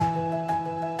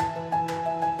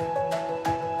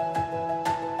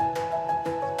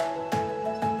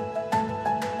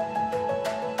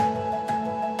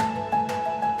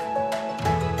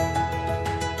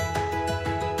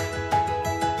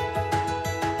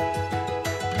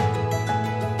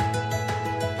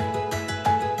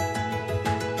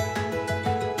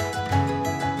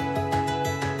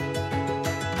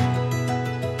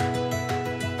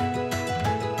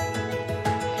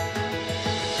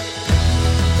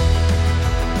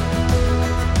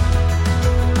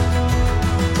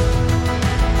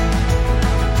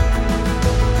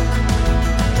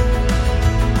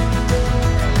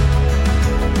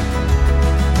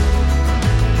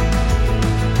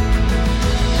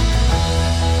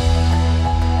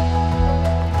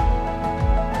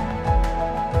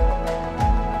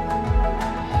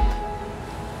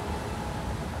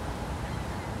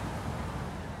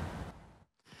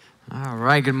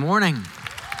right, good morning.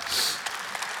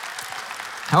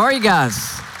 How are you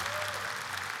guys?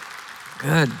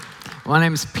 Good. My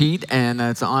name's Pete, and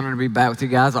it's an honor to be back with you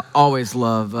guys. I always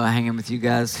love hanging with you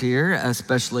guys here,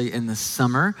 especially in the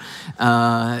summer.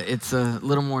 It's a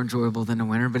little more enjoyable than the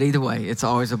winter, but either way, it's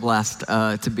always a blast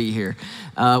to be here.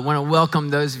 I want to welcome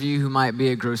those of you who might be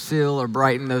at Grosse Ile or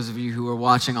Brighton, those of you who are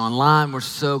watching online. We're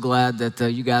so glad that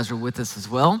you guys are with us as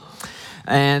well.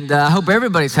 And I hope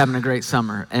everybody's having a great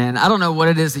summer. And I don't know what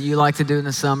it is that you like to do in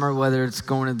the summer, whether it's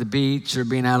going to the beach or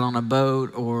being out on a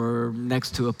boat or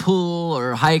next to a pool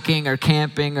or hiking or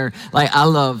camping or I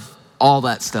love all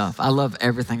that stuff. I love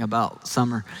everything about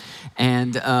summer.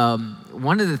 And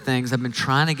one of the things I've been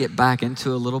trying to get back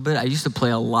into a little bit, I used to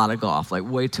play a lot of golf,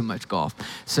 way too much golf.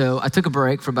 So I took a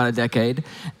break for about a decade,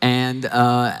 and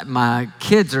my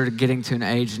kids are getting to an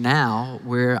age now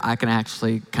where I can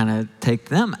actually kind of take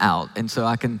them out. And so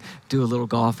I can do a little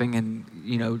golfing and,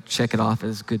 check it off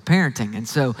as good parenting. And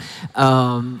so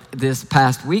this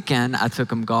past weekend, I took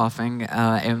them golfing,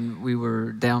 and we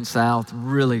were down south,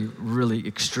 really, really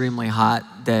extremely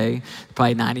hot day,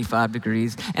 probably 95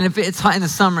 degrees. And if it's hot in the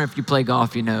summer, if you play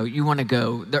golf, you want to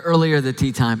go, the earlier the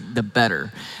tee time, the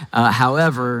better.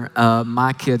 However,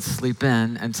 my kids sleep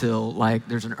in until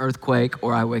there's an earthquake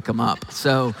or I wake them up.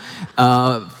 So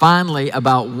finally,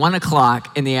 about 1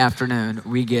 o'clock in the afternoon,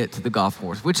 we get to the golf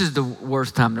course, which is the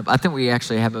worst time. I think we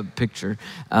actually have a picture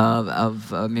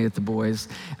of me with the boys.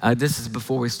 This is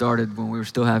before we started, when we were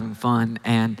still having fun.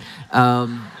 And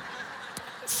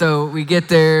so we get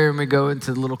there and we go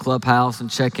into the little clubhouse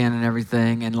and check in and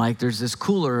everything. And there's this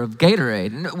cooler of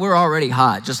Gatorade. And we're already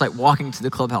hot. Just walking to the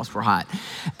clubhouse, we're hot.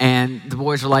 And the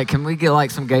boys are like, can we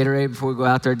get some Gatorade before we go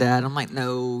out there, Dad? I'm like,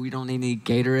 no, you don't need any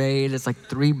Gatorade. It's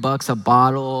 $3 a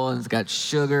bottle and it's got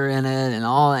sugar in it and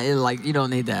all that. You don't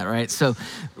need that, right? So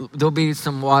there'll be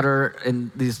some water in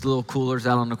these little coolers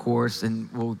out on the course and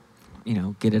we'll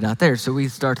get it out there. So we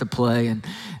start to play, and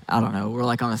I don't know, we're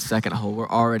on the second hole. We're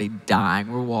already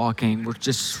dying. We're walking. We're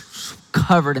just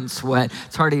covered in sweat.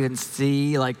 It's hard to even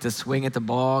see, to swing at the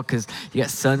ball because you got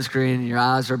sunscreen and your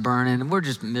eyes are burning, and we're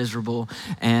just miserable.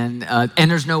 And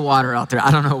there's no water out there.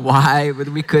 I don't know why, but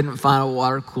we couldn't find a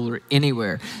water cooler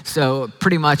anywhere. So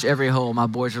pretty much every hole, my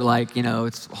boys are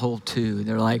it's hole 2.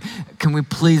 They're like, can we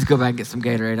please go back and get some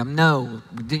Gatorade? No,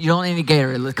 you don't need any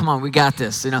Gatorade. Come on, we got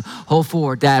this. Hole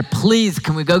 4, Dad, please,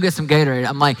 can we go get some Gatorade?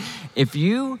 I'm like, if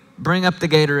you bring up the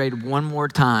Gatorade one more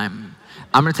time,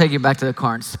 I'm going to take you back to the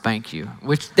car and spank you,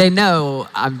 which they know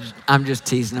I'm just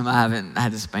teasing them. I haven't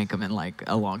had to spank them in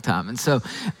a long time. And so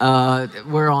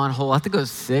we're on hole, I think it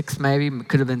was 6 maybe,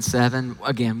 could have been 7.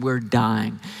 Again, we're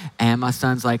dying. And my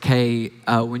son's like, hey,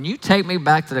 when you take me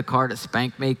back to the car to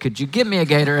spank me, could you give me a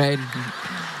Gatorade?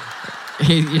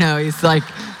 He's like,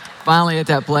 finally at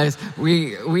that place,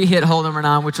 we hit hole number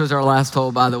 9, which was our last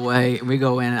hole, by the way. We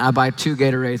go in, and I buy 2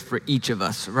 Gatorades for each of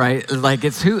us, right?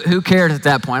 It's who cares at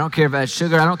that point? I don't care if it's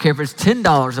sugar. I don't care if it's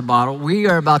 $10 a bottle. We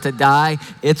are about to die.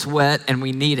 It's wet, and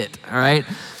we need it, all right?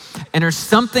 And there's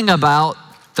something about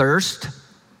thirst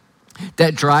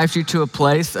that drives you to a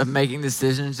place of making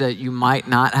decisions that you might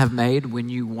not have made when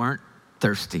you weren't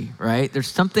thirsty, right? There's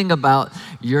something about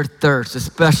your thirst,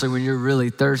 especially when you're really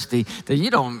thirsty, that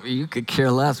you could care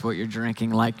less what you're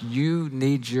drinking. You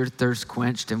need your thirst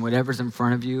quenched, and whatever's in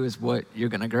front of you is what you're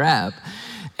going to grab.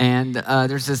 And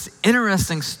there's this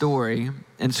interesting story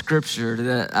in Scripture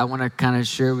that I want to kind of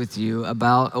share with you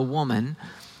about a woman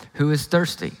who is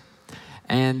thirsty.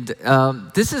 And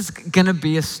this is going to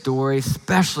be a story,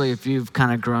 especially if you've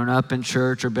kind of grown up in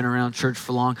church or been around church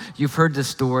for long. You've heard this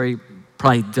story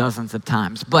probably dozens of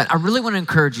times. But I really want to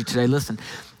encourage you today. Listen,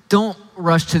 don't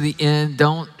rush to the end.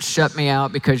 Don't shut me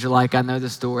out because you're like, I know the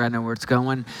story, I know where it's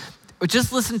going. But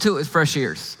just listen to it with fresh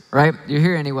ears, right? You're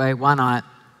here anyway, why not?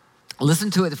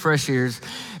 Listen to it with fresh ears,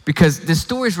 because this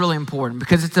story is really important,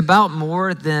 because it's about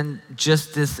more than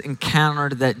just this encounter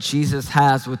that Jesus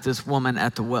has with this woman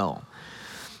at the well.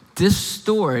 This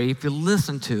story, if you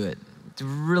listen to it, to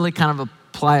really kind of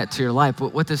apply it to your life,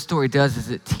 what this story does is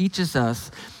it teaches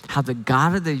us how the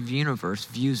God of the universe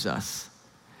views us.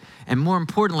 And more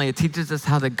importantly, it teaches us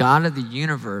how the God of the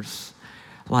universe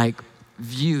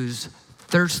views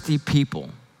thirsty people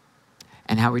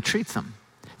and how he treats them.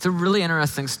 It's a really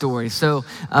interesting story. So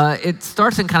it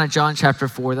starts in kind of John chapter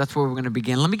 4. That's where we're going to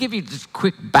begin. Let me give you just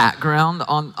quick background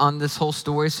on this whole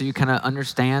story so you kind of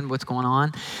understand what's going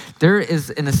on. There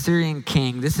is an Assyrian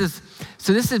king. This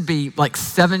would be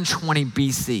 720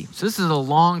 BC. So this is a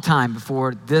long time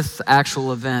before this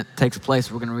actual event takes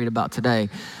place we're going to read about today.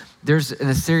 There's an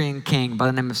Assyrian king by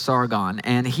the name of Sargon,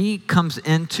 and he comes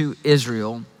into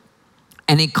Israel.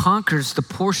 and he conquers the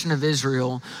portion of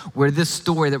Israel where this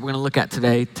story that we're going to look at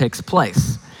today takes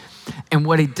place. And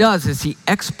what he does is he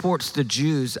exports the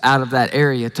Jews out of that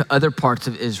area to other parts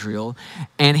of Israel,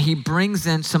 and he brings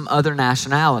in some other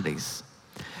nationalities.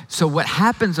 So what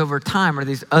happens over time are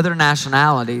these other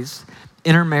nationalities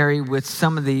intermarry with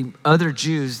some of the other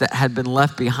Jews that had been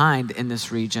left behind in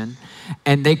this region,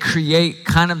 and they create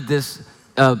kind of this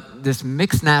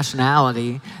mixed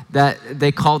nationality that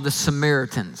they call the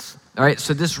Samaritans. All right,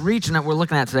 so this region that we're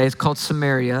looking at today is called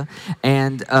Samaria,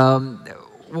 and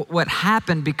what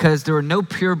happened, because there were no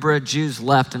purebred Jews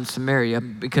left in Samaria,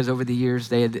 because over the years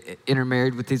they had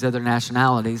intermarried with these other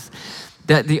nationalities,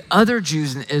 that the other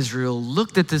Jews in Israel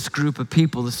looked at this group of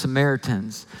people, the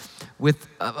Samaritans, with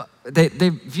they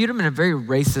viewed them in a very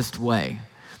racist way.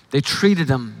 They treated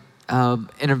them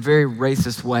in a very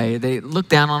racist way. They looked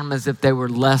down on them as if they were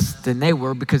less than they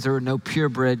were because there were no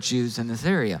purebred Jews in this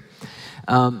area.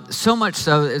 So much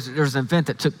so, there's an event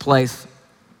that took place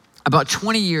about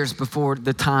 20 years before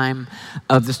the time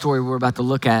of the story we're about to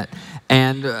look at.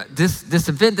 And this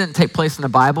event didn't take place in the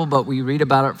Bible, but we read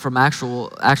about it from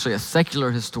actually a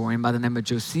secular historian by the name of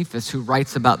Josephus, who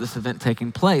writes about this event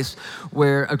taking place,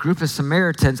 where a group of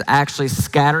Samaritans actually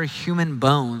scatter human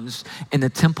bones in the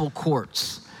temple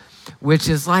courts, which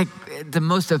is like the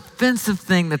most offensive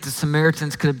thing that the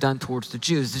Samaritans could have done towards the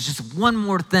Jews. There's just one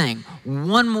more thing,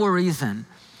 one more reason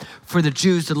for the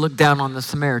Jews to look down on the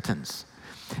Samaritans.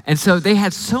 And so they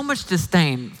had so much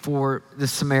disdain for the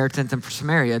Samaritans and for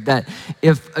Samaria that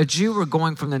if a Jew were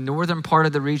going from the northern part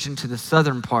of the region to the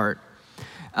southern part,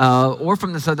 or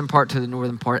from the southern part to the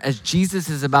northern part, as Jesus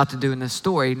is about to do in this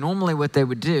story, normally what they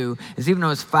would do is, even though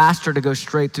it's faster to go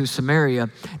straight through Samaria,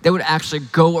 they would actually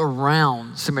go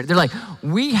around Samaria. They're like,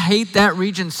 we hate that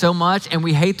region so much and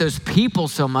we hate those people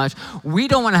so much, we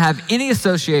don't want to have any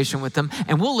association with them,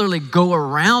 and we'll literally go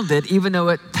around it even though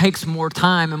it takes more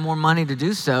time and more money to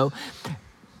do so,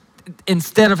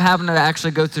 instead of having to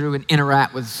actually go through and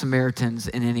interact with Samaritans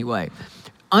in any way.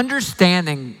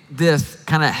 Understanding this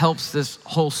kind of helps this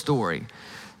whole story.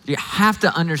 You have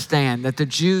to understand that the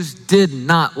Jews did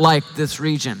not like this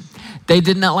region. They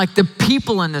did not like the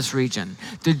people in this region.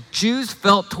 The Jews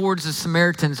felt towards the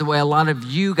Samaritans the way a lot of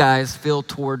you guys feel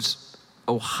towards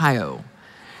Ohio.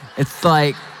 It's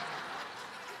like,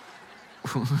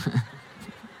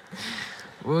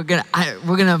 we're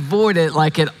gonna avoid it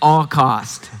like at all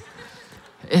cost.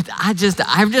 I've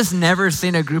just never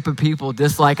seen a group of people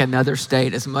dislike another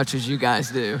state as much as you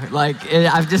guys do.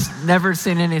 I've just never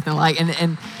seen anything like,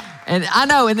 and I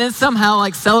know, and then somehow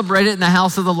like celebrate it in the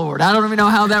house of the Lord. I don't even know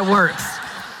how that works,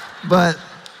 but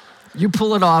you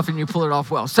pull it off, and you pull it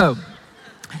off well. So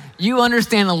you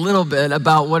understand a little bit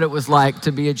about what it was like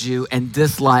to be a Jew and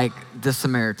dislike the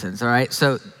Samaritans, all right?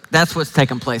 So that's what's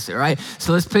taking place here, right?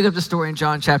 So let's pick up the story in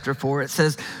John chapter 4. It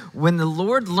says, when the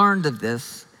Lord learned of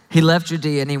this, he left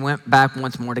Judea and he went back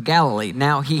once more to Galilee.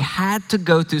 Now, he had to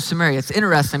go through Samaria. It's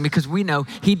interesting because we know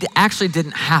he actually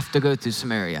didn't have to go through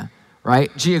Samaria,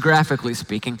 right? Geographically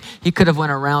speaking, he could have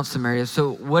went around Samaria.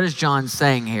 So what is John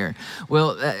saying here?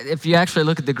 Well, if you actually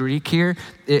look at the Greek here,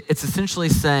 it's essentially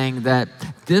saying that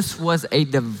this was a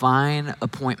divine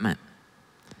appointment.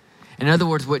 In other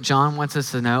words, what John wants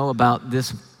us to know about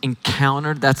this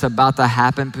encounter that's about to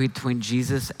happen between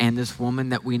Jesus and this woman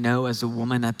that we know as the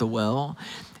woman at the well,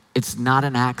 it's not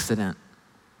an accident,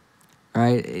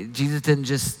 right? Jesus didn't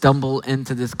just stumble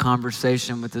into this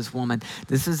conversation with this woman.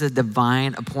 This is a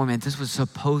divine appointment. This was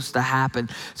supposed to happen.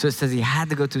 So it says he had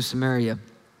to go through Samaria.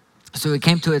 So he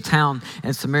came to a town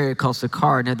in Samaria called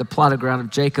Sychar, near the plot of ground of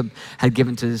Jacob had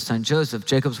given to his son Joseph.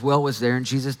 Jacob's well was there, and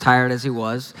Jesus, tired as he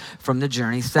was from the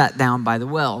journey, sat down by the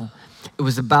well. It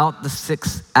was about the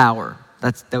 6th hour.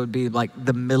 That would be like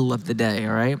the middle of the day,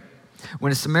 all right?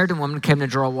 When a Samaritan woman came to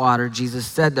draw water, Jesus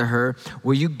said to her,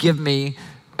 will you give me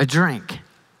a drink?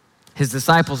 His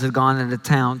disciples had gone into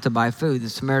town to buy food. The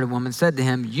Samaritan woman said to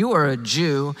him, you are a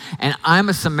Jew, and I'm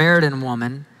a Samaritan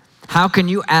woman. How can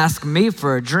you ask me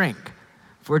for a drink?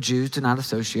 For Jews do not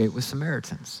associate with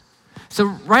Samaritans. So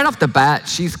right off the bat,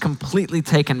 she's completely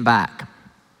taken back.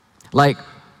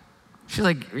 She's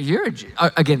like, you're a Jew.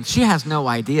 Again, she has no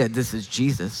idea this is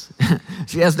Jesus.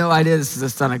 She has no idea this is the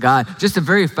Son of God. Just the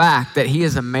very fact that he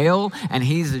is a male and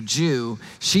he's a Jew,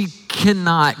 she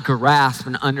cannot grasp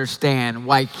and understand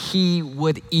why he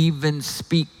would even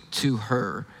speak to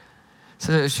her.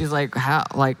 So she's like,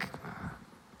 what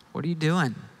are you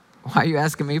doing? Why are you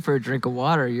asking me for a drink of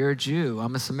water? You're a Jew.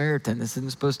 I'm a Samaritan. This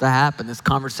isn't supposed to happen. This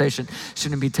conversation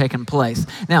shouldn't be taking place.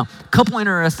 Now, a couple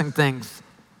interesting things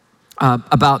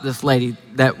about this lady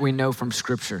that we know from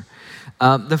Scripture.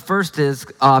 The first is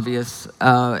obvious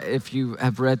if you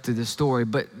have read through the story,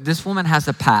 but this woman has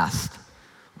a past.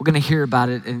 We're going to hear about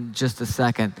it in just a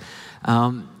second.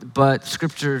 But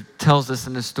Scripture tells us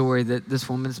in the story that this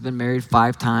woman's been married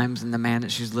 5 times, and the man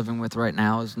that she's living with right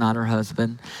now is not her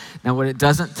husband. Now, what it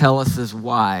doesn't tell us is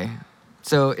why.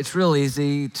 So it's real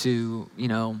easy to,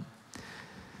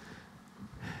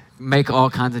 make all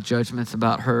kinds of judgments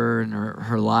about her and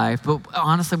her life. But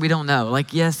honestly, we don't know.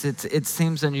 Yes, it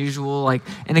seems unusual.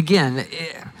 And again,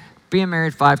 being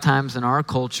married 5 times in our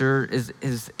culture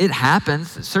it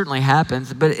happens. It certainly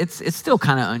happens, but it's still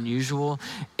kind of unusual.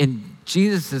 In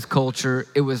Jesus' culture,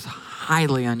 it was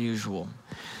highly unusual.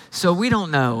 So we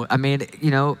don't know. I mean,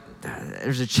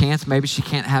 there's a chance maybe she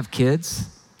can't have kids.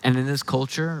 And in this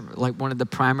culture, one of the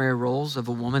primary roles of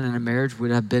a woman in a marriage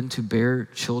would have been to bear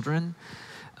children.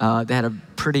 They had a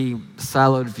pretty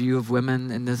siloed view of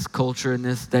women in this culture in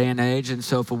this day and age. And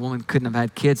so if a woman couldn't have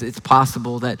had kids, it's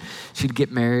possible that she'd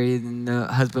get married and the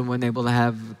husband wasn't able to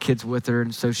have kids with her.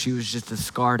 And so she was just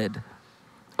discarded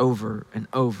over and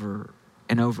over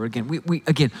and over again.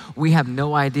 We have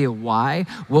no idea why.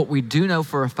 What we do know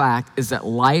for a fact is that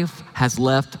life has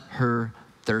left her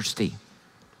thirsty.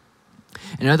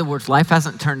 In other words, life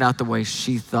hasn't turned out the way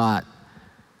she thought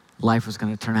life was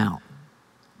going to turn out.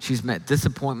 She's met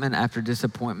disappointment after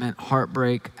disappointment,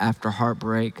 heartbreak after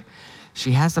heartbreak.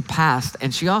 She has a past,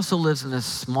 and she also lives in a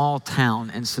small town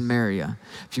in Samaria.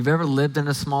 If you've ever lived in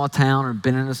a small town or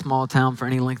been in a small town for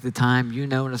any length of time, you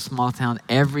know in a small town,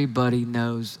 everybody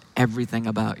knows everything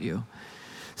about you.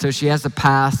 So she has a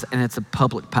past, and it's a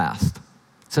public past.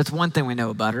 So that's one thing we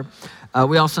know about her.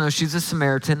 We also know she's a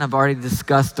Samaritan. I've already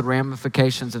discussed the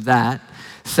ramifications of that.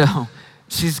 So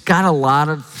she's got a lot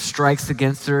of strikes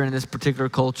against her in this particular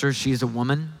culture. She's a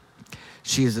woman.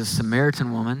 She is a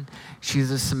Samaritan woman. She's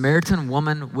a Samaritan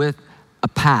woman with a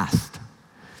past.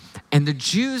 And the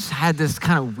Jews had this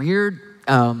kind of weird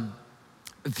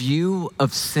view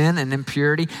of sin and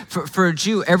impurity. For a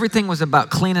Jew, everything was about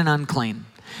clean and unclean.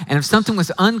 And if something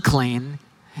was unclean,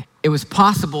 it was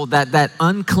possible that that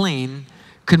unclean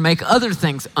could make other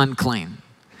things unclean.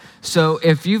 So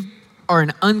if you are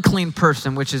an unclean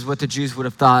person, which is what the Jews would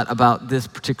have thought about this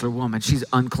particular woman, she's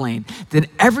unclean, then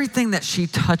everything that she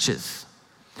touches,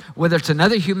 whether it's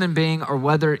another human being or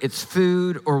whether it's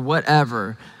food or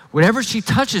whatever she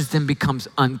touches then becomes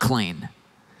unclean.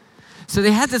 So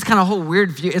they had this kind of whole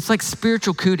weird view. It's like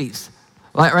spiritual cooties.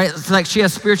 Right? It's like she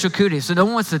has spiritual cooties. So no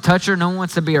one wants to touch her. No one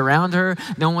wants to be around her.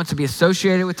 No one wants to be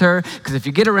associated with her. Because if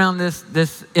you get around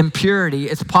this impurity,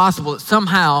 it's possible that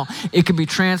somehow it could be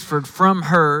transferred from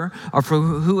her or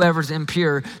from whoever's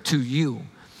impure to you.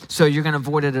 So you're going to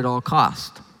avoid it at all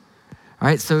costs. All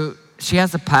right, so she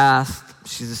has a past.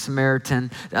 She's a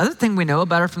Samaritan. The other thing we know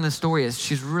about her from the story is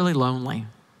she's really lonely.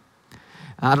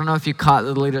 I don't know if you caught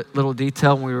the little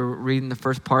detail when we were reading the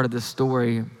first part of this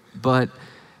story, but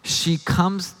she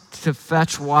comes to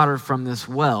fetch water from this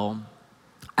well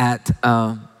at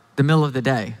the middle of the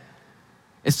day.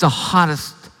 It's the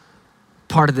hottest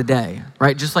part of the day,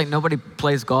 right? Just like nobody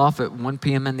plays golf at 1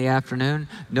 p.m. in the afternoon,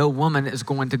 no woman is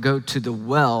going to go to the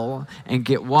well and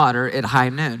get water at high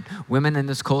noon. Women in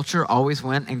this culture always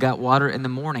went and got water in the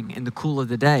morning, in the cool of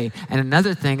the day. And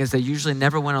another thing is they usually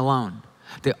never went alone.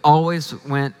 They always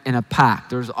went in a pack.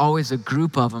 There was always a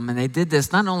group of them. And they did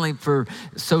this not only for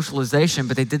socialization,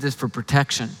 but they did this for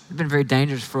protection. It's been very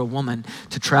dangerous for a woman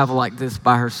to travel like this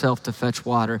by herself to fetch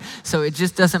water. So it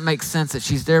just doesn't make sense that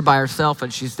she's there by herself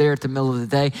and she's there at the middle of the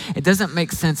day. It doesn't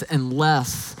make sense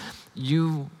unless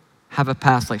you have a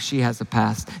past like she has a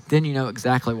past. Then you know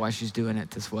exactly why she's doing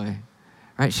it this way,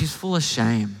 right? She's full of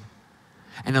shame.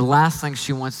 And the last thing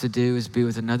she wants to do is be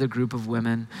with another group of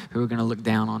women who are going to look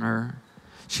down on her.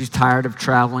 She's tired of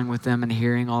traveling with them and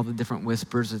hearing all the different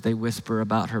whispers as they whisper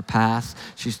about her past.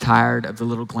 She's tired of the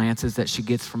little glances that she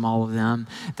gets from all of them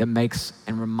that makes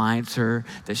and reminds her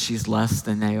that she's less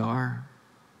than they are.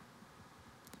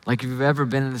 Like if you've ever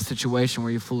been in a situation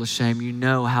where you're full of shame, you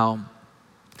know how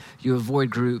you avoid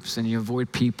groups and you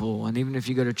avoid people. And even if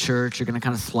you go to church, you're going to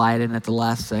kind of slide in at the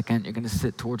last second. You're going to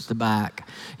sit towards the back.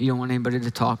 You don't want anybody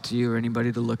to talk to you or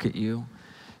anybody to look at you.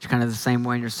 It's kind of the same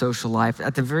way in your social life.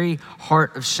 At the very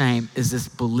heart of shame is this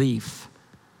belief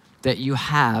that you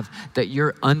have that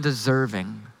you're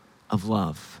undeserving of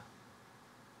love.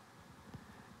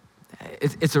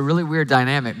 It's a really weird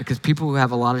dynamic because people who have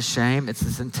a lot of shame, it's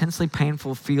this intensely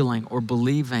painful feeling or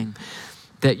believing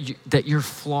that you're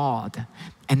flawed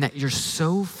and that you're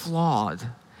so flawed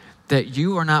that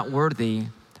you are not worthy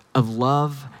of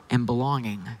love and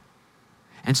belonging.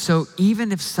 And so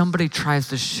even if somebody tries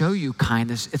to show you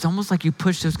kindness, it's almost like you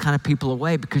push those kind of people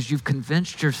away because you've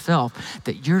convinced yourself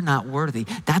that you're not worthy.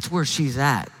 That's where she's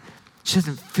at. She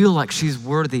doesn't feel like she's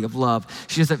worthy of love.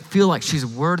 She doesn't feel like she's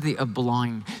worthy of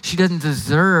belonging. She doesn't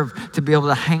deserve to be able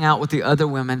to hang out with the other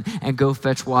women and go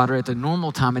fetch water at the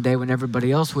normal time of day when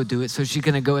everybody else would do it. So she's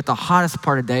gonna go at the hottest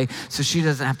part of the day so she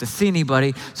doesn't have to see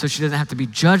anybody, so she doesn't have to be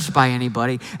judged by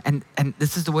anybody. And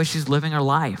this is the way she's living her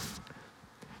life.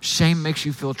 Shame makes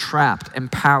you feel trapped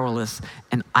and powerless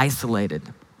and isolated.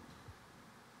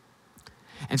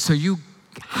 And so you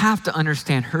have to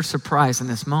understand her surprise in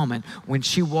this moment when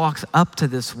she walks up to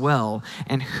this well,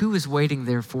 and who is waiting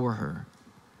there for her?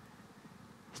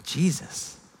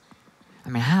 Jesus. I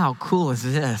mean, how cool is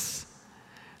this?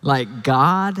 Like,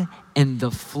 God in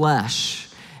the flesh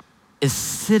is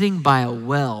sitting by a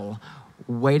well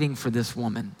waiting for this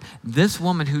woman. This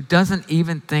woman who doesn't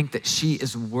even think that she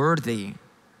is worthy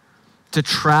to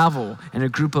travel in a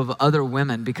group of other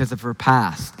women because of her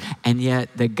past. And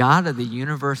yet the God of the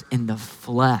universe in the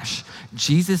flesh,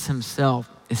 Jesus himself,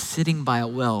 is sitting by a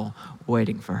well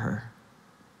waiting for her.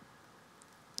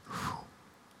 Whew.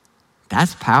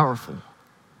 That's powerful.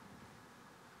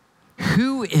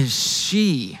 Who is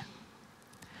she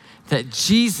that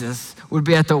Jesus would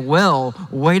be at the well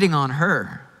waiting on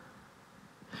her?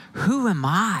 Who am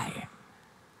I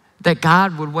that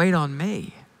God would wait on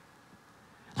me?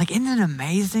 Like, isn't it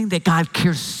amazing that God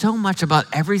cares so much about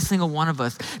every single one of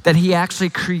us that he actually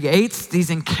creates these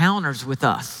encounters with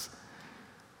us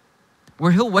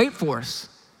where he'll wait for us,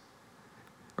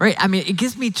 right? I mean, it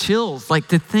gives me chills, like,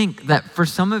 to think that for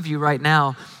some of you right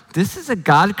now, this is a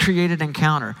God-created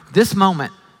encounter. This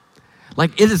moment,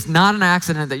 like, it is not an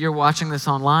accident that you're watching this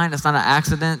online. It's not an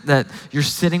accident that you're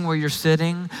sitting where you're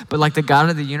sitting, but like the God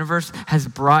of the universe has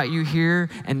brought you here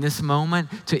in this moment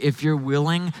to, if you're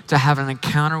willing, to have an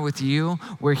encounter with you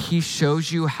where he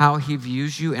shows you how he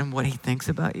views you and what he thinks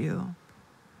about you.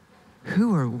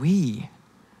 Who are we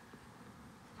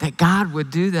that God would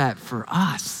do that for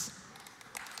us?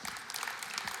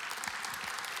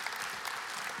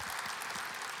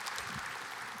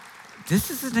 This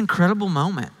is an incredible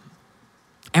moment.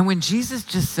 And when Jesus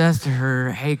just says to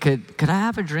her, hey, could I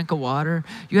have a drink of water?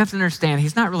 You have to understand,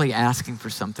 he's not really asking for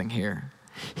something here.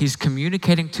 He's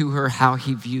communicating to her how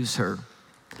he views her.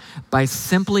 By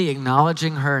simply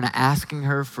acknowledging her and asking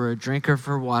her for a drink of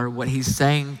her water, what he's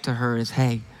saying to her is,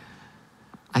 hey,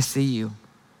 I see you.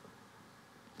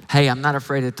 Hey, I'm not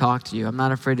afraid to talk to you. I'm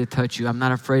not afraid to touch you. I'm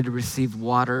not afraid to receive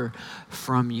water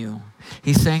from you.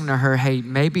 He's saying to her, hey,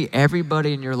 maybe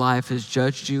everybody in your life has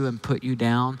judged you and put you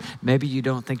down. Maybe you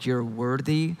don't think you're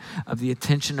worthy of the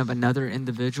attention of another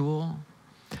individual.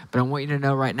 But I want you to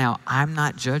know right now, I'm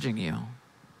not judging you.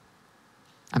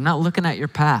 I'm not looking at your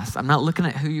past. I'm not looking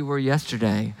at who you were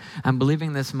yesterday. I'm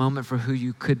believing this moment for who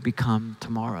you could become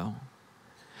tomorrow.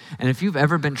 And if you've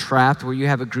ever been trapped where you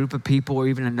have a group of people or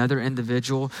even another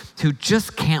individual who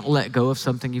just can't let go of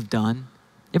something you've done,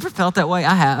 you ever felt that way?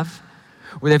 I have.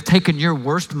 Where they've taken your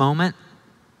worst moment,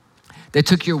 they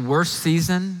took your worst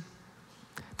season,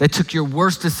 they took your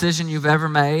worst decision you've ever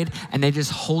made, and they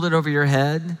just hold it over your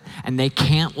head, and they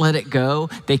can't let it go.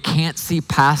 They can't see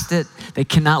past it. They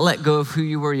cannot let go of who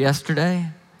you were yesterday.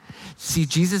 See,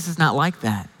 Jesus is not like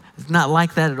that. It's not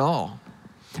like that at all.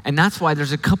 And that's why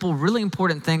there's a couple really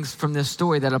important things from this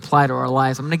story that apply to our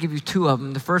lives. I'm gonna give you two of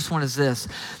them. The first one is this.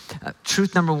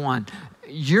 Truth number one,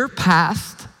 your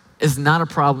past is not a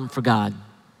problem for God.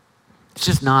 It's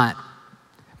just not.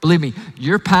 Believe me,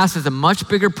 your past is a much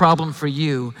bigger problem for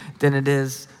you than it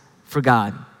is for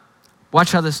God.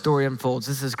 Watch how this story unfolds.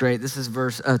 This is great. This is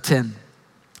verse 10.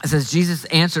 It says, Jesus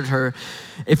answered her,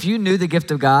 if you knew the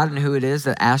gift of God and who it is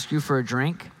that asked you for a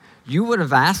drink, you would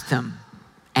have asked him,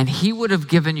 and he would have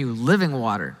given you living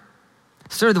water.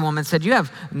 Sir, the woman said, you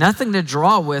have nothing to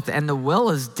draw with, and the well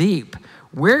is deep.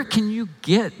 Where can you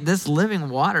get this living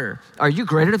water? Are you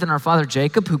greater than our father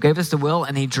Jacob, who gave us the well,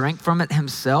 and he drank from it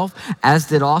himself, as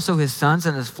did also his sons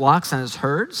and his flocks and his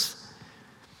herds?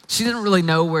 She didn't really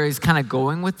know where he's kind of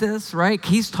going with this, right?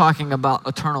 He's talking about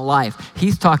eternal life.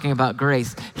 He's talking about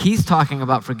grace. He's talking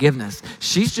about forgiveness.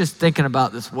 She's just thinking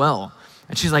about this well.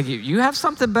 And she's like, you have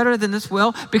something better than this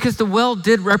well? Because the well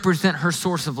did represent her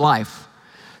source of life.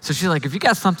 So she's like, if you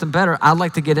got something better, I'd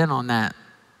like to get in on that.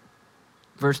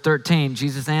 Verse 13,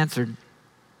 Jesus answered,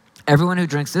 everyone who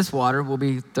drinks this water will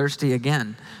be thirsty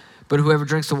again. But whoever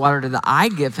drinks the water that I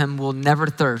give him will never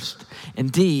thirst.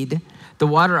 Indeed, the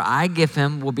water I give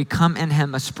him will become in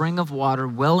him a spring of water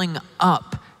welling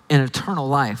up in eternal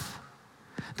life.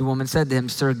 The woman said to him,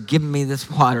 sir, give me this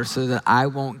water so that I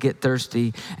won't get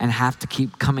thirsty and have to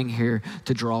keep coming here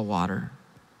to draw water.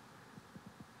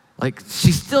 Like,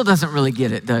 she still doesn't really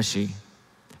get it, does she?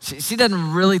 She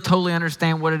doesn't really totally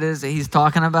understand what it is that he's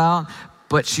talking about,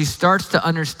 but she starts to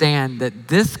understand that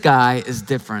this guy is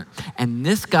different, and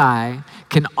this guy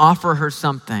can offer her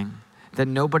something that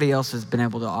nobody else has been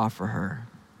able to offer her.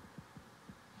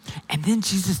 And then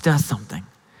Jesus does something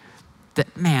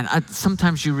that, man,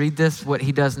 sometimes you read this, what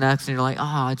he does next, and you're like,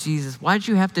 oh, Jesus, why'd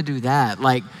you have to do that?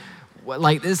 Like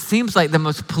this seems like the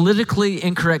most politically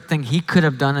incorrect thing he could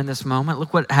have done in this moment.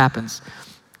 Look what happens.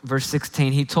 Verse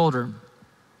 16, he told her,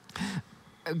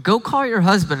 go call your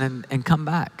husband and come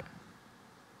back.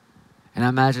 And I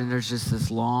imagine there's just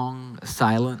this long,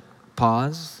 silent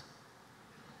pause.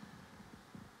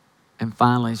 And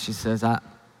finally she says, I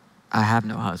have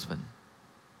no husband.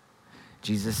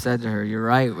 Jesus said to her, you're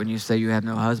right when you say you have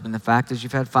no husband. The fact is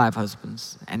you've had 5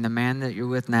 husbands, and the man that you're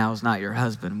with now is not your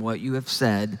husband. What you have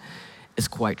said is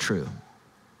quite true.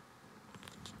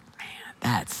 Man,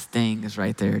 that stings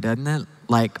right there, doesn't it?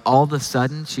 Like all of a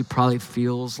sudden, she probably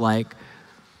feels like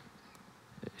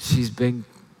she's been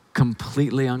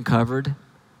completely uncovered.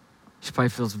 She probably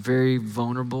feels very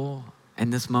vulnerable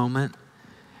in this moment.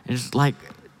 And it's like,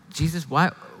 Jesus,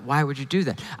 why would you do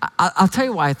that? I'll tell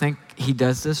you why I think he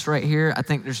does this right here. I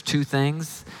think there's 2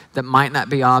 things that might not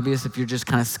be obvious if you're just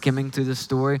kind of skimming through the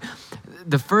story.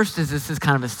 The first is this is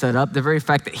kind of a setup. The very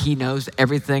fact that he knows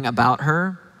everything about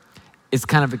her is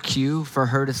kind of a cue for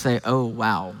her to say, oh,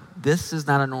 wow, this is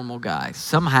not a normal guy.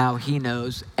 Somehow he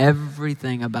knows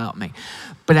everything about me.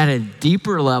 But at a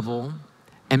deeper level,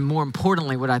 and more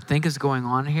importantly, what I think is going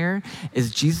on here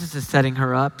is Jesus is setting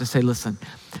her up to say, listen,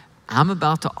 I'm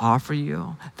about to offer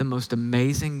you the most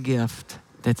amazing gift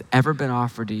that's ever been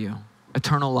offered to you.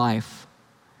 Eternal life,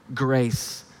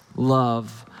 grace,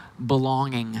 love,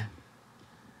 belonging.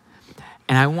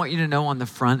 And I want you to know on the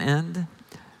front end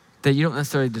that you don't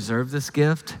necessarily deserve this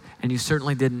gift, and you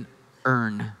certainly didn't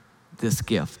earn this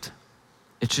gift.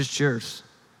 It's just yours,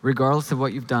 regardless of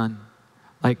what you've done.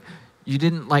 Like, you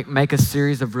didn't make a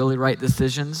series of really right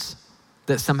decisions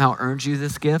that somehow earned you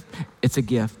this gift. It's a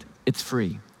gift. It's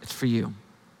free. It's for you.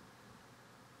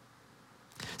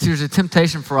 See, there's a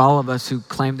temptation for all of us who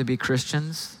claim to be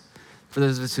Christians, for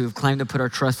those of us who have claimed to put our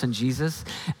trust in Jesus.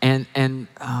 And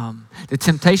the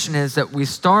temptation is that we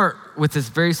start with this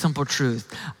very simple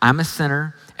truth. I'm a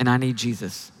sinner and I need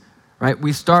Jesus, right?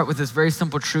 We start with this very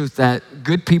simple truth that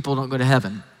good people don't go to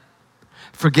heaven.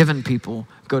 Forgiven people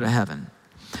go to heaven.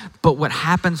 But what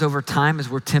happens over time is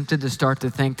we're tempted to start to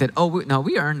think that,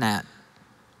 we earned that.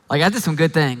 Like, I did some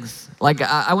good things. Like,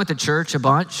 I went to church a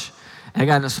bunch, and I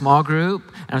got in a small group,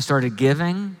 and I started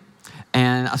giving,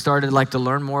 and I started to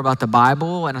learn more about the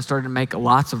Bible, and I started to make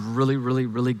lots of really, really,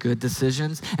 really good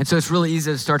decisions. And so it's really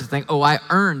easy to start to think, I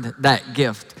earned that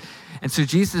gift. And so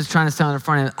Jesus is trying to stand in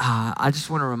front of, I just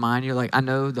want to remind you, I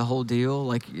know the whole deal.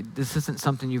 This isn't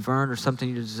something you've earned or something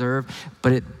you deserve,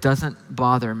 but it doesn't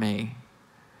bother me.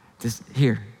 This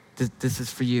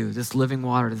is for you. This living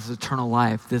water, this eternal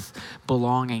life, this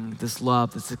belonging, this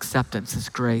love, this acceptance, this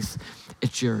grace,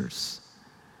 it's yours.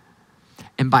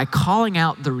 And by calling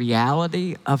out the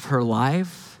reality of her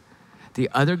life, the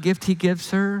other gift he gives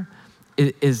her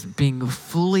is being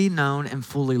fully known and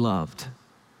fully loved.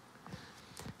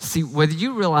 See, whether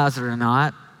you realize it or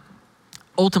not,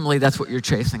 ultimately that's what you're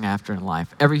chasing after in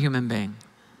life, every human being.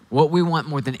 What we want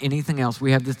more than anything else,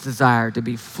 we have this desire to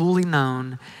be fully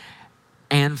known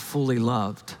and fully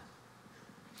loved.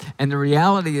 And the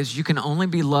reality is you can only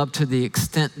be loved to the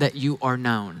extent that you are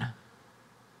known,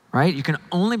 right? You can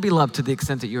only be loved to the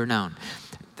extent that you are known.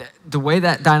 The way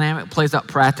that dynamic plays out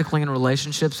practically in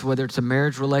relationships, whether it's a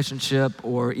marriage relationship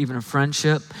or even a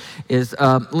friendship, is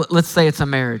let's say it's a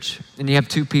marriage and you have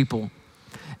 2 people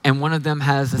and one of them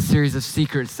has a series of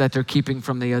secrets that they're keeping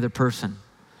from the other person.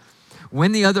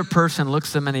 When the other person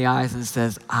looks them in the eyes and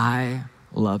says, I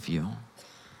love you,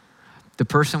 the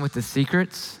person with the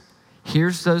secrets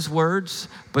hears those words,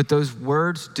 but those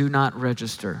words do not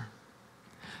register.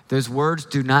 Those words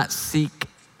do not sink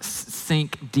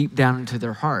deep down into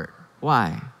their heart.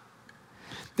 Why?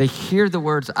 They hear the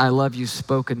words, I love you,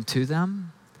 spoken to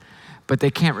them, but they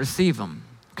can't receive them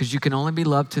because you can only be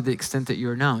loved to the extent that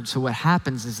you're known. So what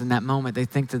happens is in that moment, they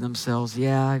think to themselves,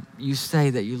 yeah, you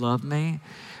say that you love me,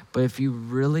 but if you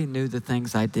really knew the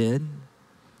things I did,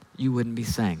 you wouldn't be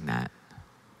saying that.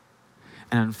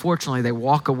 And unfortunately, they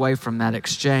walk away from that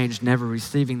exchange never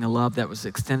receiving the love that was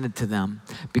extended to them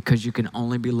because you can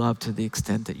only be loved to the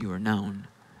extent that you are known.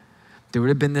 There would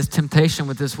have been this temptation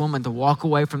with this woman to walk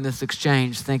away from this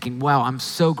exchange thinking, wow, I'm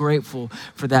so grateful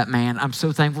for that man. I'm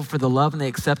so thankful for the love and the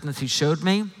acceptance he showed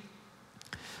me.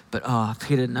 But if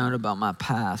he'd have known about my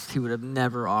past, he would have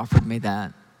never offered me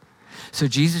that. So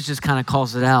Jesus just kind of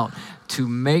calls it out to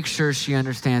make sure she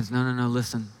understands, no,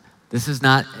 listen. This is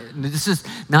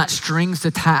not strings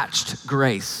attached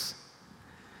grace.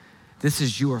 This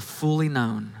is you are fully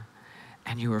known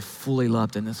and you are fully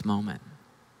loved in this moment.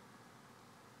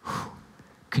 Whew.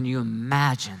 Can you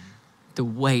imagine the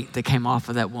weight that came off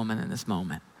of that woman in this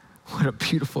moment? What a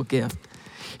beautiful gift.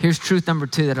 Here's truth number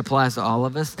 2 that applies to all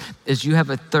of us, is you have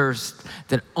a thirst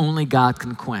that only God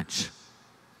can quench.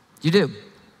 You do.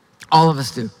 All of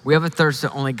us do. We have a thirst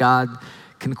that only God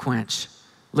can quench.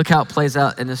 Look how it plays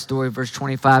out in this story, verse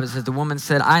 25. It says, the woman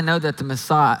said, I know that the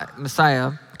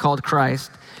Messiah called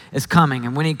Christ is coming,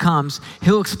 and when he comes,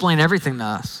 he'll explain everything to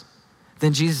us.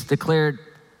 Then Jesus declared,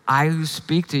 I who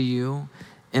speak to you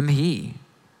am he.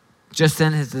 Just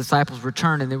then his disciples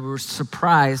returned, and they were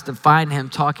surprised to find him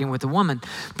talking with a woman.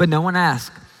 But no one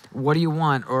asked, what do you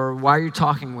want, or why are you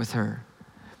talking with her?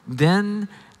 Then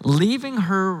leaving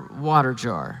her water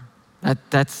jar,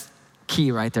 that's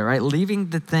key right there, right? Leaving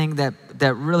the thing that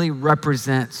really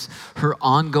represents her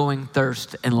ongoing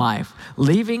thirst in life.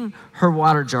 Leaving her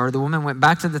water jar, the woman went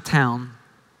back to the town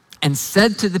and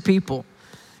said to the people,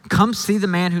 come see the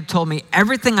man who told me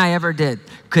everything I ever did.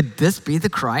 Could this be the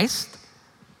Christ?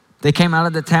 They came out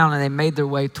of the town and they made their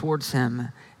way towards him.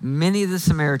 Many of the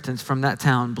Samaritans from that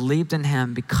town believed in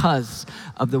him because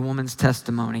of the woman's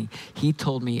testimony. He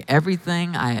told me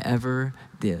everything I ever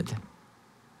did.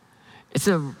 This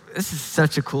is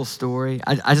such a cool story.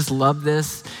 I just love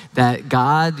this, that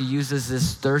God uses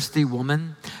this thirsty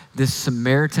woman, this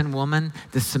Samaritan woman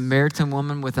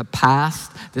with a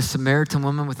past, this Samaritan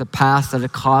woman with a past that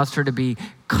had caused her to be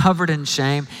covered in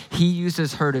shame. He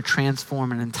uses her to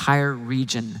transform an entire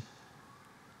region.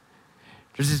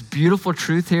 There's this beautiful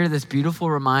truth here, this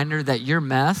beautiful reminder that your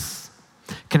mess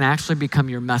can actually become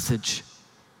your message.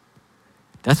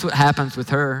 That's what happens with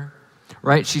her.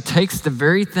 Right? She takes the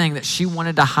very thing that she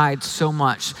wanted to hide so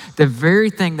much, the very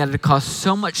thing that had caused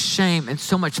so much shame and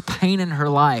so much pain in her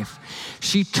life.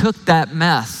 She took that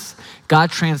mess. God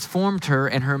transformed her,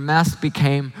 and her mess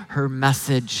became her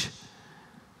message.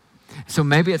 So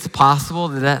maybe it's possible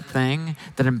that thing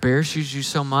that embarrasses you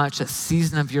so much, that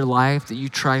season of your life that you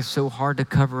try so hard to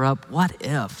cover up, what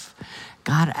if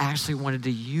God actually wanted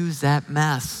to use that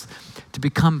mess to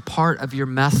become part of your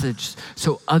message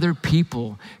so other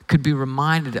people could be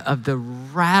reminded of the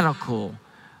radical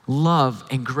love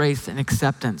and grace and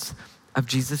acceptance of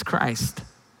Jesus Christ?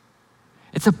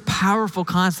 It's a powerful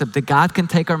concept that God can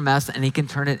take our mess and he can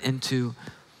turn it into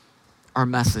our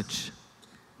message.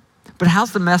 But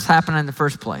how's the mess happen in the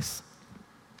first place?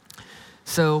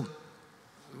 So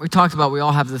we talked about we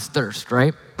all have this thirst,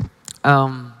 right?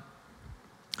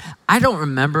 I don't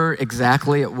remember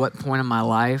exactly at what point in my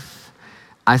life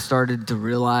I started to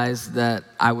realize that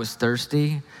I was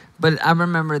thirsty, but I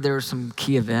remember there were some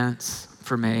key events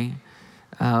for me.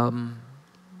 I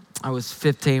was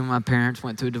 15 when my parents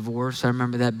went through a divorce. I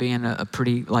remember that being a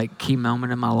pretty key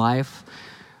moment in my life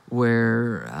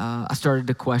where I started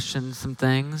to question some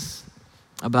things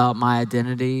about my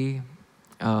identity,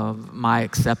 my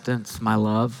acceptance, my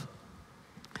love.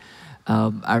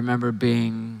 I remember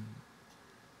being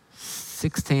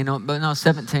 17,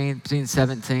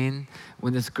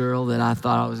 when this girl that I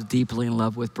thought I was deeply in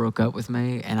love with broke up with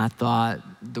me, and I thought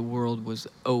the world was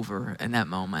over in that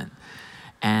moment.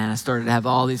 And I started to have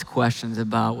all these questions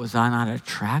about, was I not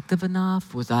attractive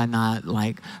enough? Was I not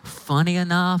funny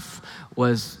enough?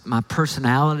 Was my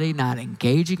personality not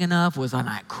engaging enough? Was I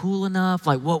not cool enough?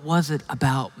 What was it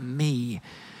about me?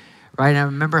 Right? And I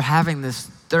remember having this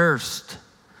thirst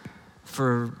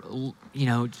for,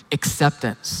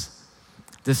 acceptance.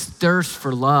 This thirst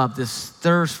for love, this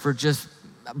thirst for just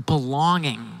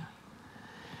belonging.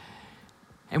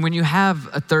 And when you have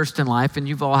a thirst in life, and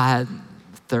you've all had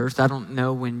thirst, I don't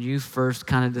know when you first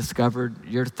kind of discovered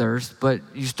your thirst, but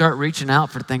you start reaching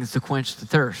out for things to quench the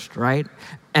thirst, right?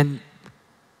 And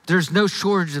there's no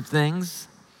shortage of things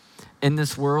in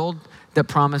this world that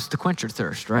promise to quench your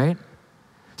thirst, right?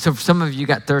 So for some of you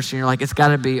got thirsty and you're like, it's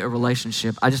gotta be a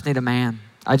relationship. I just need a man.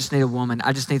 I just need a woman.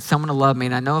 I just need someone to love me.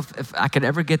 And I know if I could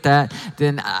ever get that,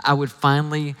 then I would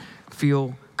finally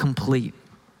feel complete.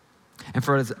 And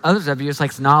for others of you, it's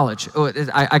like knowledge.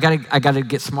 I gotta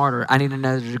get smarter. I need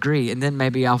another degree. And then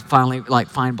maybe I'll finally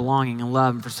find belonging and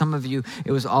love. And for some of you,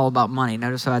 it was all about money.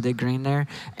 Notice how I did green there?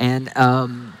 And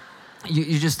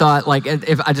you just thought, like,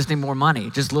 if I just need more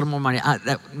money, just a little more money,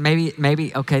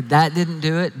 maybe, okay, that didn't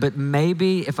do it, but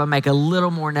maybe if I make a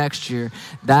little more next year,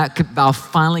 I'll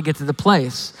finally get to the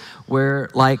place where,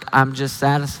 like, I'm just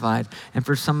satisfied. And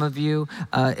for some of you,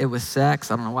 it was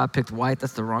sex. I don't know why I picked white.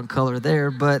 That's the wrong color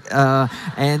there. But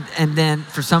and then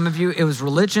for some of you, it was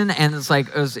religion, and it's like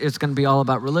it's going to be all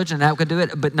about religion. That could do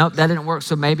it, but nope, that didn't work.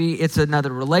 So maybe it's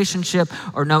another relationship,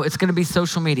 or no, it's going to be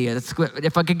social media.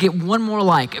 If I could get one more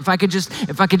like, if I could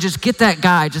just get that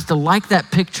guy just to like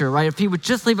that picture, right? If he would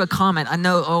just leave a comment, I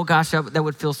know, oh gosh, that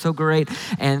would feel so great.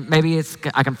 And maybe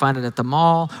I can find it at the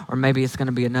mall, or maybe it's going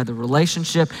to be another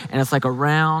relationship. And it's like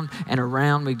around and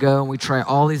around we go, and we try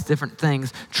all these different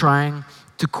things trying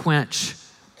to quench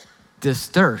this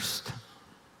thirst.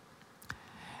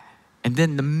 And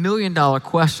then the $1 million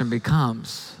question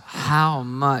becomes, how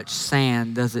much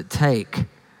sand does it take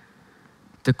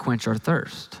to quench our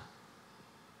thirst?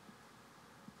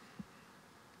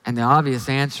 And the obvious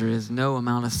answer is no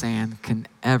amount of sand can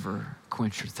ever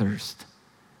quench your thirst.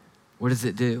 What does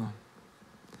it do?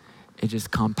 It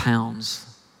just compounds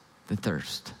the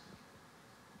thirst.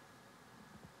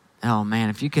 Oh man,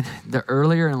 if you can, the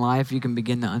earlier in life you can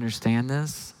begin to understand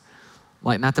this,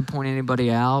 like, not to point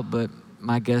anybody out, but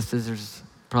my guess is there's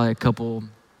probably a couple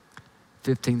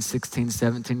 15, 16,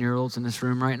 17-year-olds in this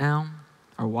room right now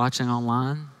or watching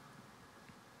online.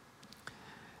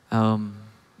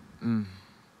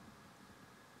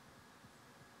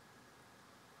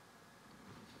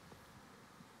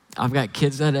 I've got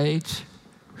kids that age.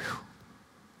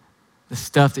 The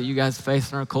stuff that you guys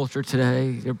face in our culture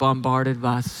today, you're bombarded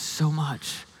by so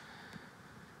much.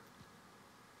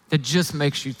 It just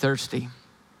makes you thirsty.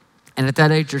 And at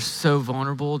that age, you're so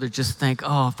vulnerable to just think,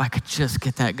 oh, if I could just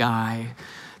get that guy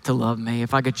to love me,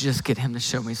 if I could just get him to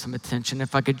show me some attention,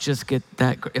 if I could just get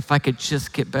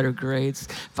better grades,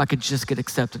 if I could just get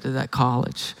accepted to that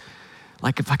college,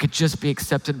 like if I could just be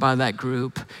accepted by that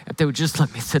group, if they would just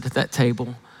let me sit at that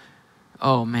table.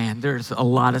 Oh man, there's a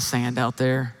lot of sand out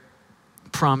there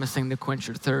promising to quench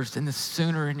your thirst. And the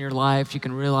sooner in your life you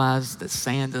can realize that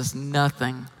sand does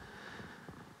nothing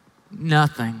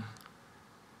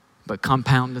but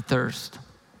compound the thirst,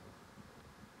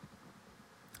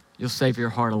 you'll save your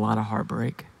heart a lot of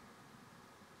heartbreak.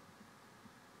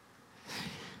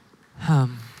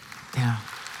 Yeah,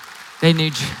 they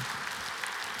need you.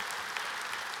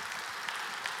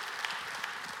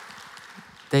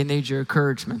 They need your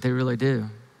encouragement. They really do.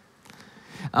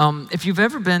 If you've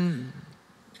ever been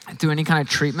through any kind of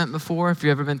treatment before, if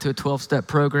you've ever been to a 12-step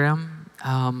program,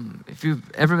 if you've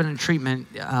ever been in treatment,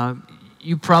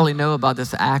 you probably know about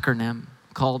this acronym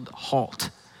called HALT.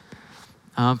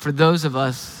 For those of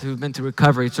us who've been through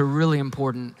recovery, it's a really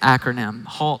important acronym.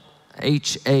 HALT,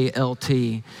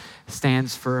 H-A-L-T,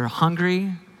 stands for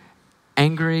hungry,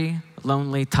 angry,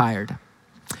 lonely, tired.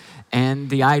 And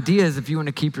the idea is if you want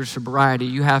to keep your sobriety,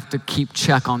 you have to keep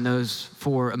check on those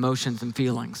 4 emotions and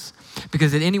feelings.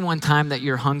 Because at any one time that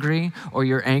you're hungry or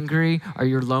you're angry or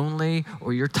you're lonely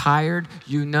or you're tired,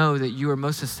 you know that you are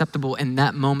most susceptible in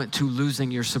that moment to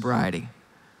losing your sobriety.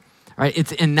 Right?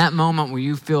 It's in that moment where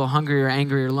you feel hungry or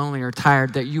angry or lonely or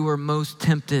tired that you are most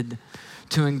tempted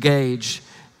to engage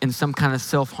in some kind of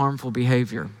self-harmful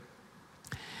behavior.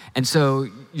 And so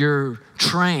you're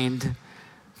trained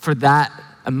for that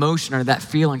emotion or that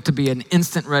feeling to be an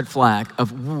instant red flag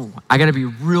of, woo, I gotta be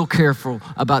real careful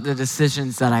about the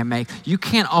decisions that I make. You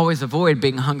can't always avoid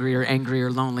being hungry or angry or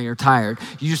lonely or tired.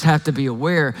 You just have to be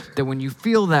aware that when you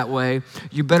feel that way,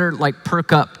 you better like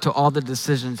perk up to all the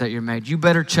decisions that you're made. You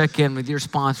better check in with your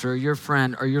sponsor or your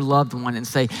friend or your loved one and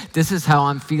say, this is how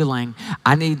I'm feeling.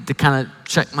 I need to kind of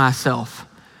check myself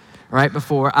right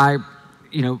before I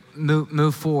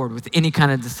move forward with any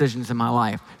kind of decisions in my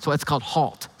life. So it's called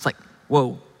HALT. It's like,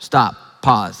 whoa, stop,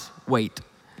 pause, wait.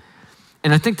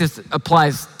 And I think this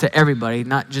applies to everybody,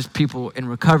 not just people in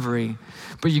recovery,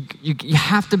 but you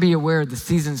have to be aware of the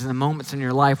seasons and the moments in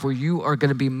your life where you are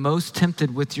gonna be most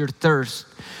tempted with your thirst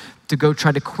to go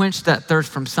try to quench that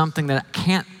thirst from something that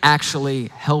can't actually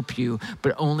help you,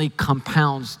 but only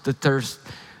compounds the thirst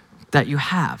that you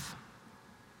have.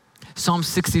 Psalm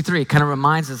 63 kind of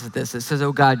reminds us of this. It says,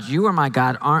 oh God, you are my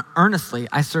God, earnestly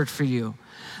I search for you.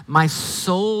 My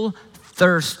soul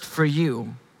thirsts for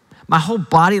you. My whole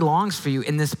body longs for you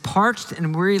in this parched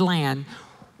and weary land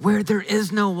where there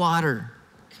is no water.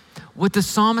 What the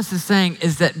psalmist is saying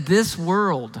is that this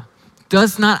world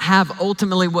does not have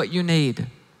ultimately what you need.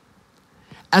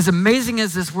 As amazing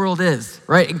as this world is,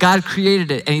 right? God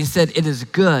created it and he said it is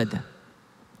good.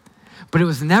 But it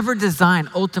was never designed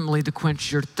ultimately to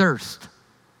quench your thirst.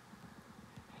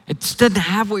 It just doesn't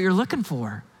have what you're looking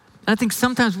for. And I think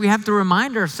sometimes we have to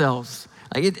remind ourselves,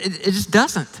 like it just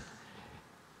doesn't.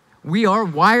 We are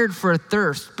wired for a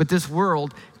thirst, but this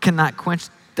world cannot quench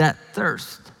that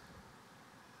thirst.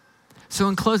 So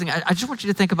in closing, I just want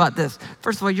you to think about this.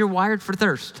 First of all, you're wired for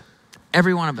thirst.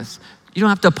 Every one of us. You don't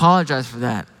have to apologize for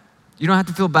that. You don't have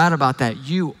to feel bad about that.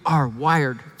 You are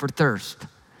wired for thirst.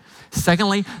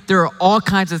 Secondly, there are all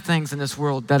kinds of things in this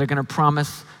world that are going to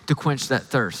promise to quench that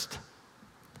thirst,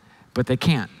 but they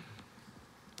can't.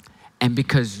 And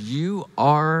because you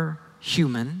are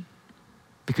human,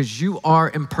 because you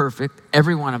are imperfect,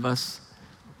 every one of us,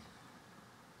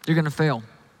 you're going to fail.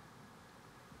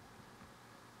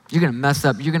 You're going to mess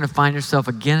up. You're going to find yourself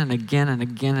again and again and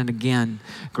again and again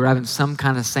grabbing some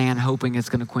kind of sand, hoping it's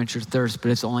going to quench your thirst, but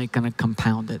it's only going to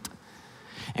compound it.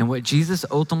 And what Jesus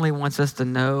ultimately wants us to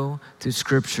know through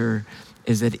Scripture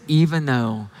is that even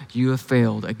though you have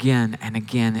failed again and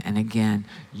again and again,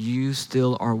 you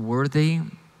still are worthy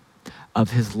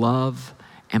of his love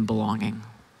and belonging.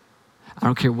 I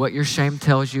don't care what your shame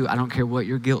tells you. I don't care what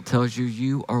your guilt tells you.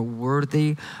 You are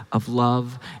worthy of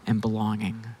love and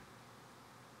belonging.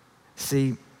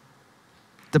 See,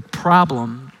 the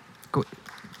problem,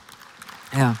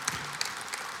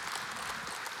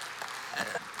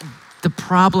 the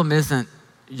problem isn't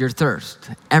your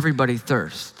thirst. Everybody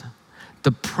thirsts.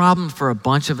 The problem for a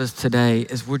bunch of us today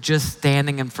is we're just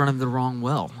standing in front of the wrong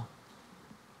well,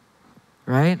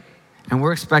 right? And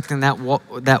we're expecting that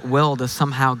well to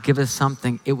somehow give us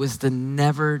something it was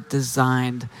never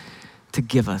designed to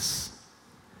give us.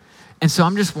 And so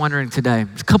I'm just wondering today,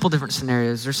 there's a couple different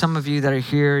scenarios. There's some of you that are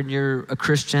here and you're a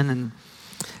Christian and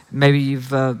maybe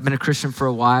you've been a Christian for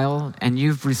a while and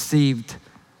you've received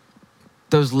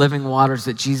those living waters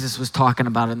that Jesus was talking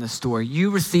about in the story. You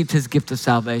received his gift of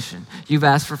salvation. You've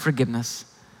asked for forgiveness.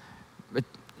 But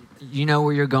you know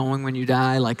where you're going when you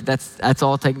die. Like that's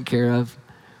all taken care of.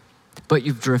 But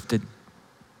you've drifted.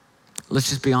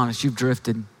 Let's just be honest, you've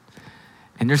drifted.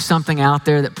 And there's something out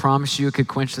there that promised you it could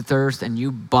quench the thirst and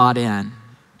you bought in.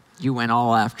 You went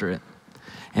all after it.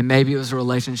 And maybe it was a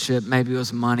relationship, maybe it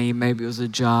was money, maybe it was a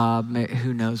job,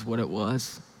 who knows what it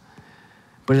was.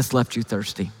 But it's left you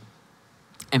thirsty.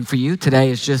 And for you today,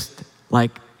 it's just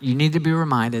like you need to be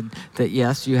reminded that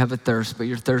yes, you have a thirst, but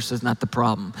your thirst is not the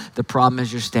problem. The problem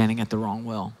is you're standing at the wrong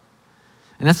well.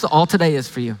 And that's all today is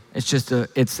for you. It's just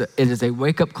it is a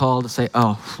wake-up call to say,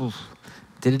 oh,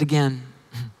 did it again.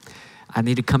 I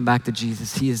need to come back to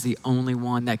Jesus. He is the only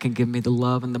one that can give me the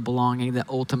love and the belonging that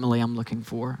ultimately I'm looking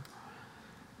for.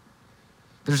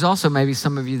 There's also maybe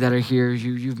some of you that are here,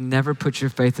 you've never put your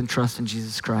faith and trust in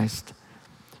Jesus Christ.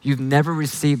 You've never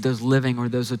received those living or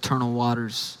those eternal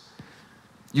waters.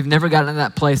 You've never gotten to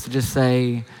that place to just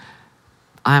say,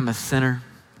 I am a sinner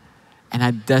and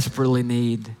I desperately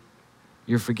need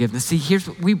your forgiveness. See,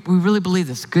 we really believe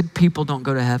this. Good people don't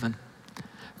go to heaven.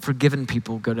 Forgiven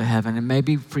people go to heaven. And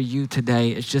maybe for you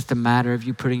today, it's just a matter of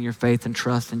you putting your faith and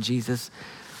trust in Jesus.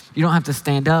 You don't have to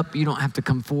stand up. You don't have to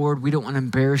come forward. We don't want to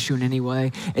embarrass you in any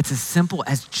way. It's as simple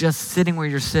as just sitting where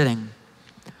you're sitting.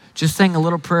 Just saying a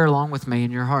little prayer along with me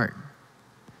in your heart.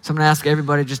 So I'm going to ask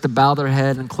everybody just to bow their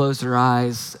head and close their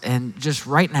eyes. And just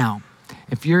right now,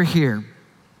 if you're here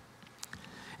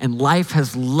and life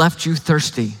has left you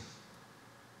thirsty,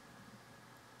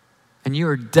 and you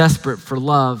are desperate for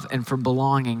love and for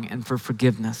belonging and for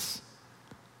forgiveness,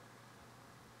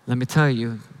 let me tell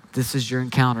you, this is your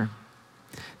encounter.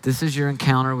 This is your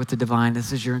encounter with the divine.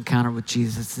 This is your encounter with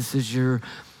Jesus. This is your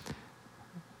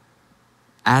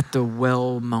at the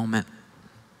well moment.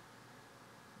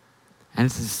 And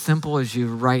it's as simple as you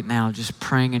right now just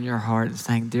praying in your heart and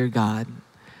saying, dear God,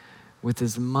 with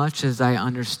as much as I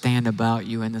understand about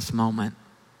you in this moment,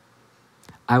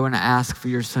 I want to ask for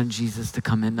your son Jesus to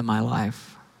come into my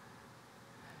life.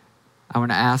 I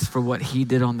want to ask for what he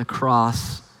did on the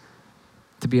cross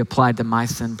to be applied to my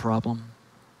sin problem.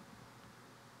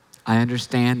 I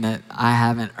understand that I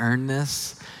haven't earned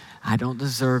this. I don't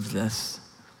deserve this.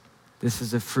 This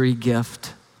is a free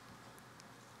gift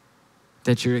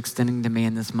that you're extending to me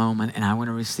in this moment, and I want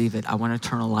to receive it. I want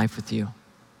eternal life with you.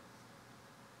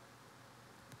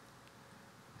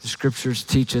 The scriptures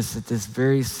teach us that this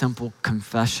very simple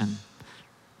confession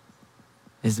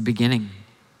is the beginning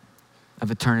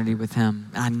of eternity with him.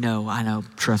 I know,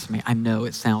 trust me, I know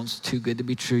it sounds too good to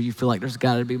be true. You feel like there's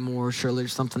got to be more. Surely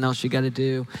there's something else you got to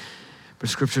do. But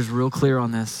scripture's real clear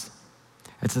on this.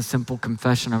 It's a simple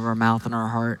confession of our mouth and our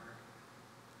heart.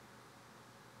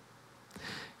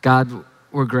 God,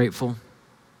 we're grateful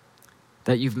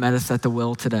that you've met us at the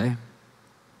well today.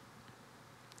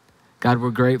 God,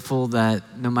 we're grateful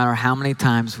that no matter how many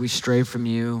times we stray from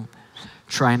you,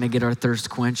 trying to get our thirst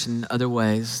quenched in other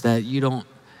ways, that you don't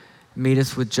meet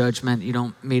us with judgment. You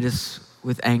don't meet us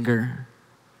with anger.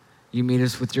 You meet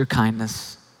us with your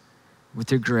kindness,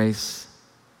 with your grace,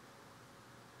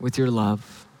 with your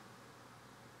love.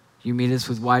 You meet us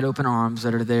with wide open arms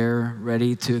that are there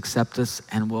ready to accept us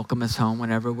and welcome us home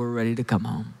whenever we're ready to come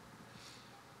home.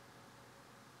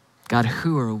 God,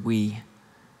 who are we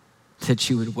that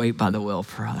you would wait by the well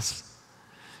for us?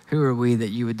 Who are we that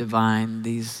you would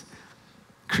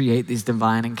create these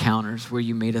divine encounters where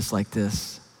you meet us like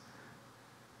this?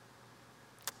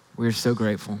 We're so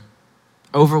grateful,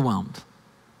 overwhelmed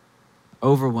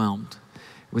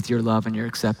with your love and your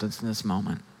acceptance in this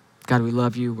moment. God, we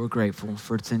love you. We're grateful,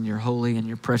 for it's in your holy and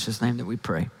your precious name that we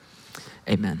pray.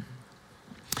 Amen.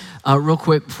 Real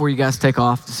quick before you guys take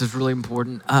off, this is really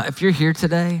important. If you're here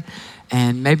today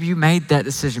and maybe you made that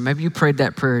decision, maybe you prayed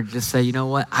that prayer to just say, you know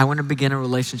what, I want to begin a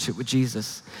relationship with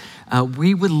Jesus.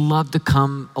 We would love to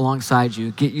come alongside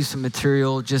you, get you some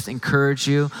material, just encourage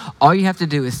you. All you have to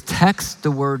do is text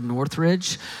the word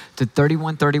Northridge to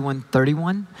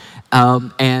 313131,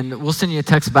 and we'll send you a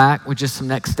text back with just some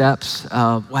next steps.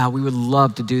 Wow, we would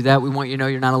love to do that. We want you to know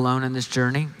you're not alone in this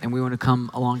journey, and we want to come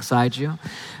alongside you.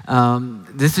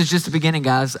 This is just the beginning,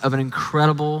 guys, of an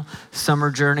incredible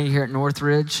summer journey here at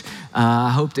Northridge. I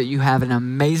hope that you have an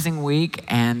amazing week,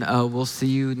 and we'll see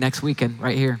you next weekend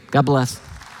right here. God bless.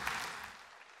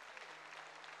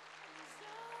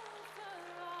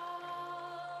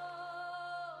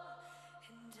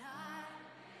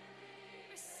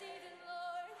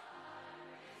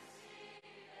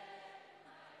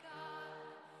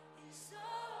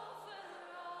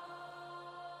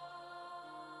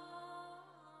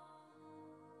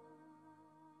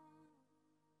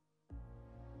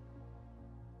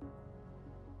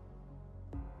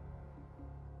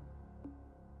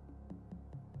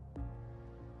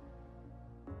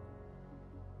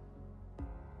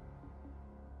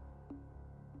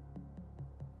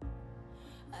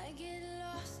 I get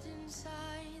lost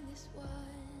inside this wonder,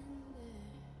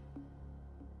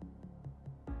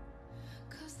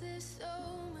 'cause there's so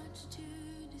much to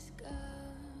discover.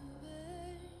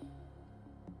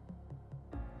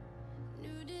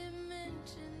 New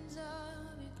dimensions are